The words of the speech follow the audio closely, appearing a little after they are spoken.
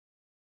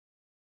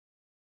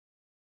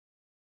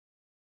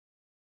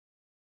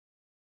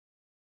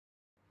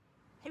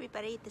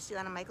Everybody, this is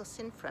Ilana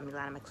Michelson from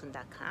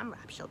ilanamichelson.com,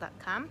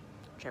 rapshill.com,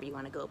 whichever you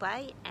want to go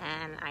by.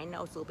 And I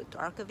know it's a little bit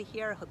dark over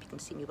here. I hope you can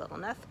see me well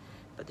enough.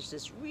 But there's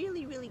this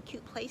really, really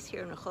cute place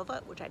here in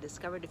Rehovot, which I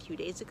discovered a few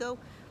days ago,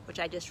 which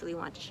I just really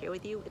want to share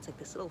with you. It's like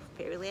this little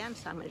fairyland.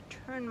 So I'm going to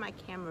turn my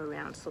camera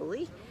around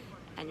slowly,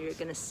 and you're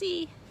going to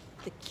see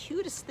the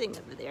cutest thing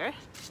over there.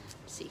 Let's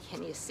see,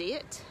 can you see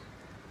it?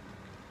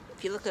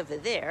 If you look over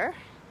there,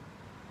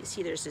 you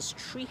see there's this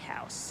tree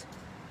house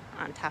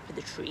on top of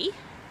the tree.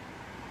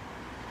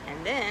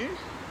 And then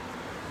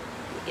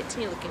you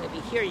continue looking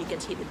over here, you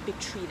can see the big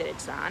tree that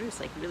it's on. It's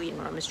like a really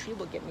enormous tree.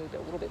 We'll get maybe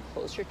a little bit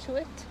closer to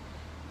it.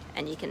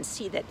 And you can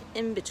see that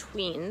in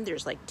between,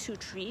 there's like two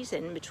trees,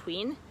 and in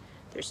between,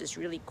 there's this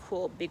really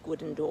cool big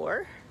wooden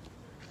door.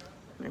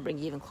 I'm gonna bring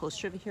you even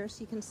closer over here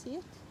so you can see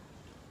it.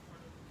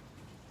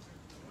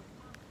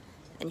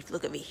 And if you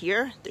look over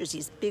here, there's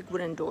these big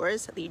wooden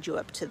doors that lead you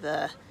up to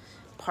the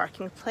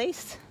parking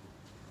place,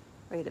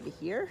 right over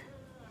here.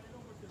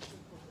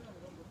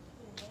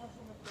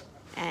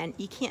 And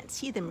you can't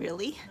see them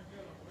really,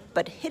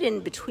 but hidden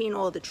between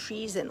all the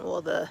trees and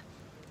all the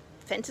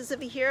fences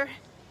over here,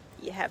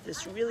 you have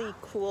this really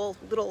cool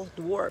little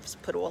dwarves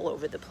put all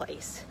over the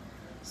place.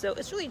 So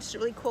it's really just a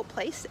really cool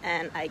place,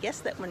 and I guess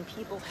that when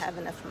people have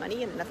enough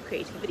money and enough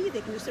creativity,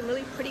 they can do some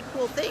really pretty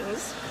cool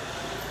things.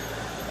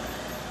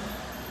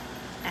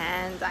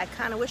 And I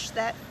kind of wish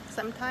that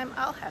sometime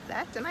I'll have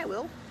that, and I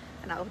will,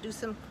 and I'll do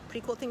some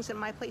pretty cool things in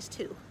my place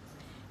too.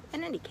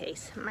 In any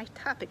case, my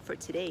topic for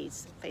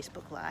today's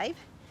Facebook Live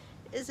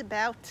is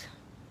about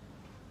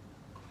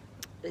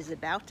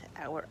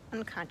our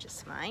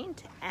unconscious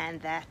mind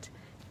and that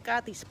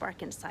godly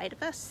spark inside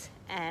of us,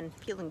 and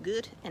feeling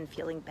good and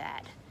feeling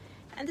bad.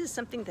 And this is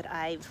something that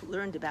I've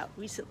learned about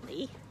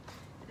recently,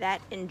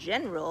 that in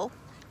general,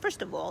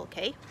 first of all,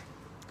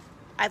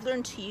 I've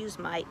learned to use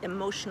my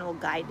emotional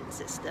guidance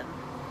system.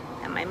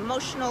 And my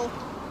emotional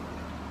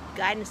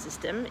guidance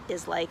system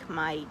is like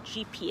my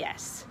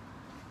GPS,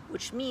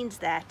 which means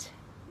that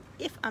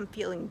if I'm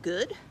feeling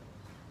good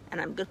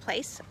and I'm in a good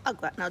place, I'll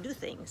go out and I'll do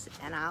things.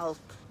 And I'll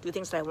do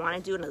things that I want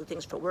to do, and I'll do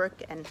things for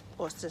work and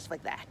or stuff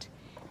like that.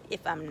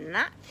 If I'm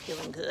not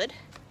feeling good,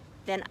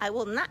 then I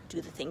will not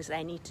do the things that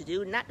I need to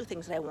do, not do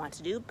things that I want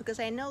to do, because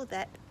I know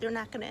that they're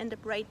not going to end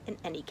up right in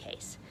any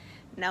case.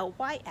 Now,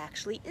 why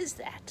actually is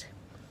that?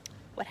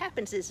 What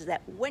happens is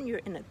that when you're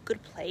in a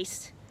good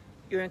place,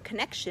 you're in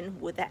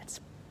connection with that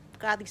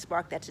godly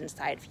spark that's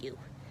inside of you.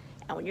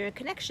 And when you're in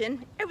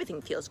connection,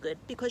 everything feels good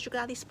because your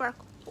godly spark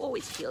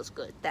always feels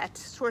good. That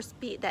source,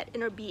 that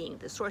inner being,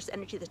 the source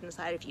energy that's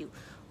inside of you,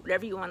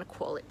 whatever you want to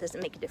call it, doesn't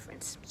make a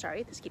difference.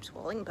 Sorry, this keeps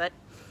falling, but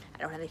I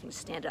don't have anything to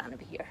stand on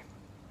over here.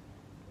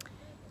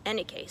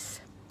 Any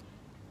case,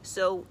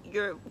 so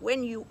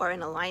when you are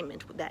in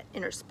alignment with that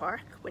inner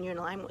spark, when you're in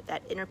alignment with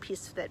that inner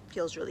piece that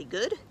feels really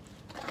good,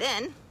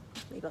 then,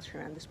 maybe I'll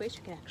turn around this way so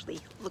you can actually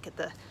look at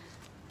the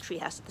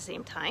treehouse at the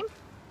same time,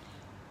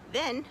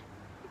 then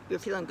you're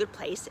feeling a good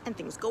place and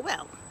things go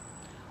well.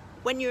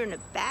 When you're in a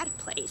bad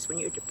place, when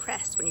you're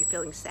depressed, when you're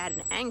feeling sad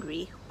and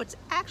angry, what's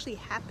actually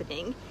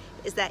happening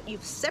is that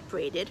you've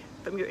separated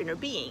from your inner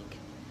being,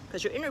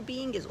 because your inner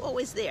being is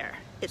always there.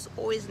 It's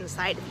always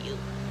inside of you,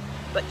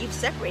 but you've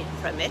separated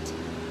from it.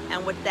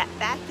 And what that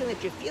bad feeling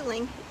that you're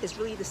feeling is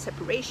really the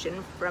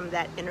separation from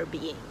that inner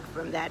being,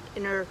 from that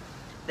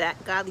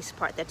godly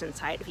spark that's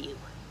inside of you.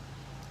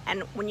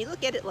 And when you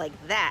look at it like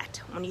that,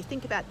 when you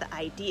think about the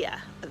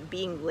idea of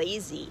being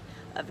lazy,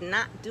 of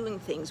not doing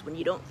things when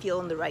you don't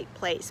feel in the right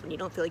place, when you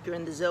don't feel like you're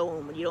in the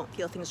zone, when you don't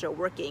feel things are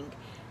working,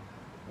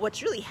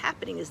 what's really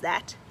happening is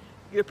that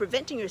you're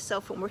preventing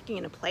yourself from working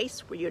in a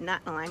place where you're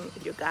not in alignment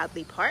with your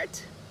godly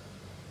part.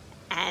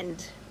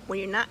 And when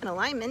you're not in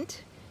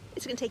alignment,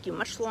 it's going to take you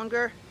much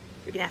longer.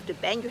 You're going to have to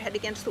bang your head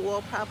against the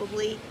wall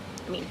probably.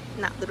 I mean,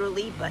 not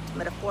literally, but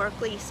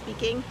metaphorically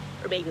speaking,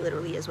 or maybe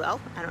literally as well.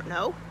 I don't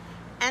know.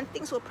 And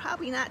things will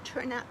probably not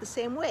turn out the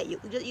same way.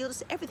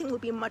 Everything will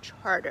be much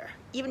harder.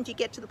 Even if you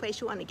get to the place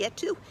you want to get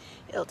to,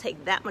 it'll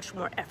take that much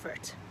more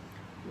effort.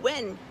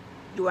 When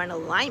you are in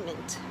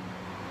alignment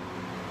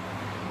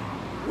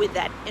with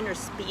that inner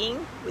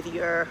being, with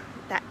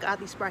that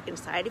godly spark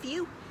inside of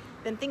you,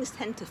 then things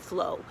tend to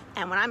flow.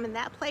 And when I'm in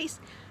that place,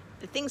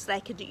 the things that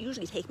I could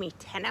usually take me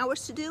 10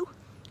 hours to do,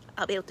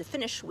 I'll be able to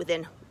finish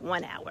within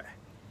 1 hour.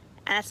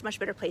 And that's a much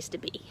better place to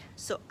be.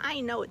 So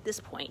I know at this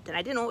point, and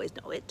I didn't always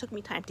know, it took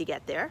me time to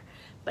get there,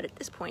 but at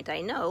this point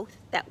I know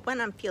that when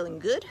I'm feeling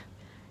good,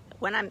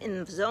 when I'm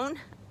in the zone,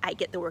 I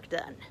get the work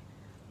done.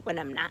 When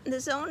I'm not in the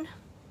zone,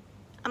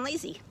 I'm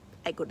lazy.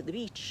 I go to the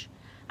beach,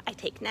 I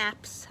take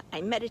naps, I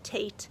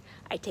meditate,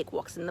 I take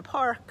walks in the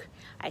park,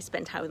 I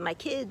spend time with my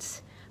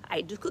kids,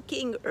 I do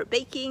cooking or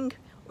baking,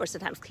 or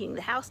sometimes cleaning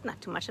the house.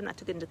 Not too much, I'm not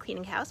too good into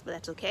cleaning house, but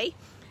that's okay.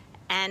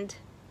 And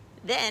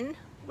then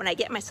when I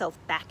get myself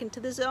back into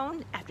the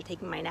zone after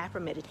taking my nap or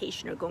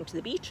meditation or going to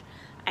the beach,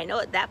 I know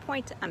at that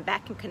point I'm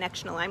back in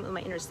connection, alignment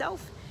with my inner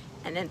self,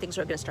 and then things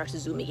are going to start to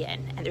zoom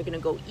again, and they're going to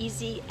go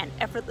easy and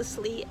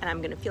effortlessly, and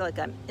I'm going to feel like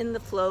I'm in the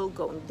flow,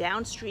 going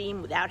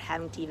downstream without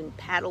having to even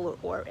paddle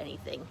or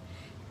anything.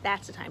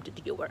 That's the time to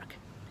do your work.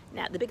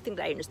 Now, the big thing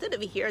that I understood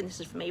over here, and this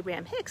is from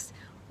Abraham Hicks,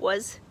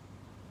 was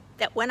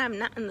that when I'm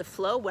not in the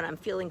flow, when I'm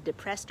feeling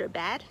depressed or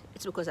bad,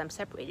 it's because I'm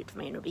separated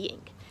from my inner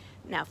being.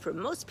 Now, for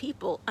most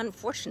people,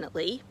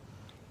 unfortunately,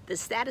 the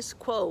status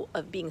quo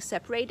of being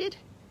separated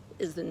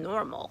is the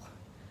normal.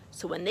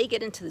 So when they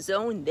get into the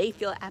zone, they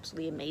feel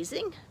absolutely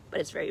amazing,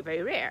 but it's very,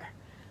 very rare.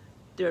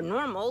 Their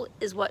normal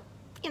is what,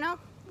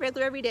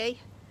 regular every day.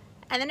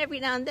 And then every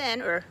now and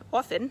then, or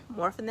often,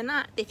 more often than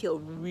not, they feel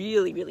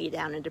really, really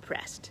down and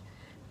depressed.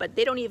 But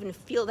they don't even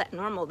feel that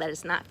normal, that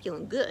it's not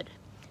feeling good.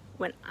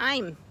 When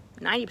I'm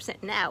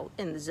 90% now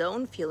in the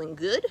zone, feeling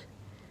good,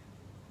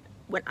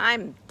 when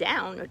I'm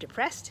down or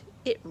depressed,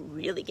 it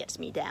really gets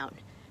me down.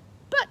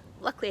 But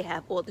luckily I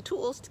have all the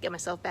tools to get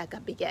myself back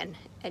up again.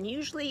 And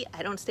usually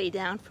I don't stay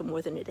down for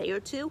more than a day or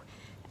two,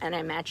 and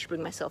I manage to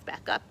bring myself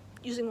back up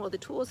using all the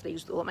tools that I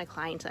use with all my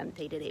clients on a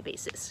day-to-day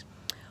basis.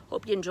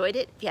 Hope you enjoyed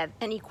it. If you have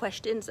any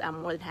questions,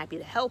 I'm more than happy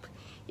to help.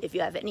 If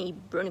you have any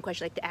burning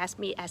questions you'd like to ask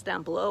me, ask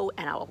down below,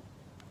 and I'll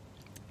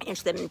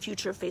answer them in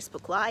future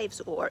Facebook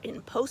Lives or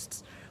in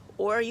posts.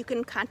 Or you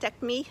can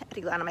contact me at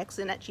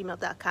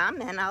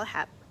ilahnamichelson@gmail.com, and I'll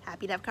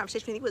happy to have a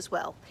conversation with you as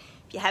well.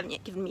 If you haven't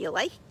yet given me a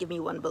like, give me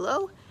one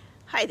below.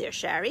 Hi there,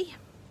 Shari.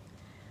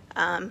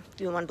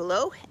 Give me one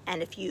below.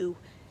 And if you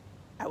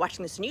are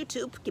watching this on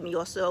YouTube, give me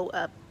also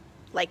a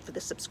like for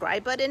the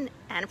subscribe button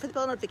and for the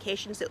bell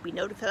notifications that will be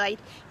notified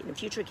in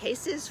future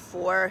cases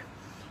for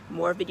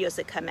more videos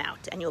that come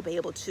out. And you'll be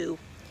able to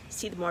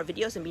see the more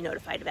videos and be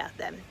notified about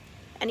them.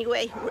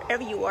 Anyway,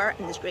 wherever you are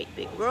in this great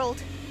big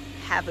world,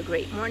 have a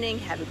great morning,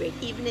 have a great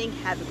evening,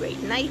 have a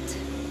great night.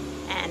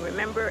 And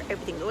remember,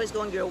 everything's always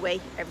going your way,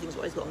 everything's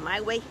always going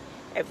my way,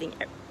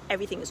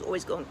 everything is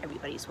always going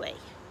everybody's way.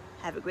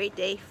 Have a great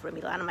day from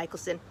Ilana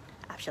Michelson,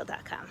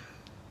 optiontoheal.com.